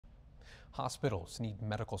Hospitals need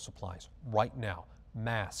medical supplies right now.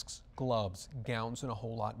 Masks, gloves, gowns, and a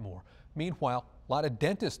whole lot more. Meanwhile, a lot of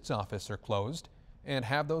dentists' offices are closed and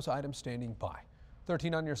have those items standing by.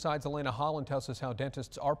 13 on your side's Elena Holland tells us how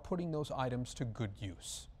dentists are putting those items to good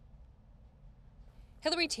use.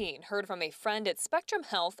 Hilary Tien heard from a friend at Spectrum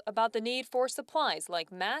Health about the need for supplies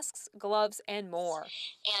like masks, gloves, and more.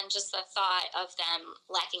 And just the thought of them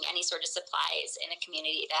lacking any sort of supplies in a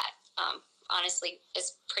community that honestly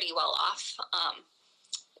is pretty well off.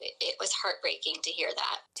 It was heartbreaking to hear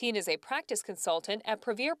that. Tien is a practice consultant at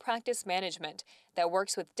Prevere Practice Management that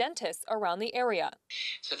works with dentists around the area.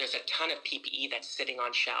 So there's a ton of PPE that's sitting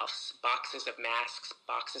on shelves, boxes of masks,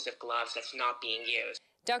 boxes of gloves that's not being used.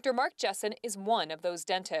 Dr. Mark Jessen is one of those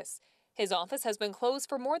dentists. His office has been closed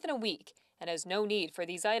for more than a week and has no need for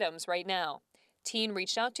these items right now. Tien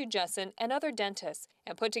reached out to Jessen and other dentists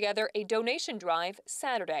and put together a donation drive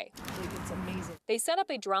Saturday. It's amazing. They set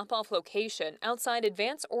up a drop-off location outside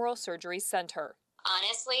Advanced Oral Surgery Center.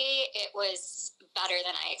 Honestly, it was better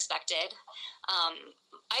than I expected.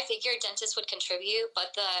 I figured dentists would contribute,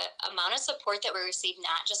 but the amount of support that we received,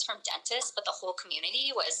 not just from dentists, but the whole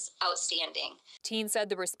community, was outstanding. Tien said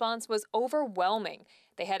the response was overwhelming.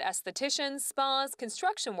 They had estheticians, spas,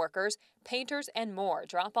 construction workers, painters, and more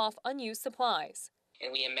drop off unused supplies.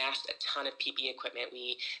 And we amassed a ton of PPE equipment.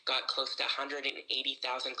 We got close to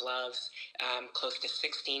 180,000 gloves, close to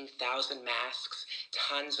 16,000 masks,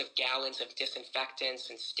 tons of gallons of disinfectants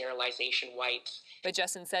and sterilization wipes. But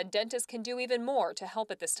Jessen said dentists can do even more to help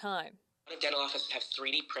at this time. The dental offices have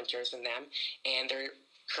 3D printers in them, and they're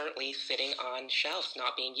currently sitting on shelves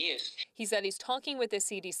not being used. He said he's talking with the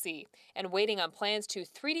CDC and waiting on plans to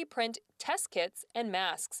 3D print test kits and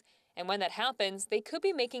masks. And when that happens, they could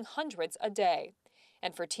be making hundreds a day.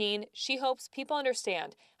 And for Tien, she hopes people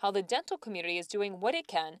understand how the dental community is doing what it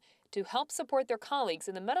can to help support their colleagues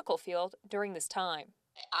in the medical field during this time.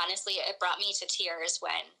 Honestly, it brought me to tears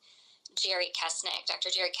when Dr.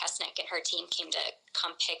 Jerry Kesnick and her team came to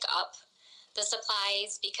come pick up the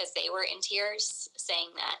supplies, because they were in tears, saying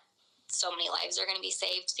that so many lives are going to be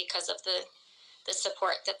saved because of the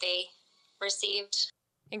support that they received.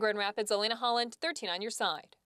 In Grand Rapids, Elena Holland, 13 on your side.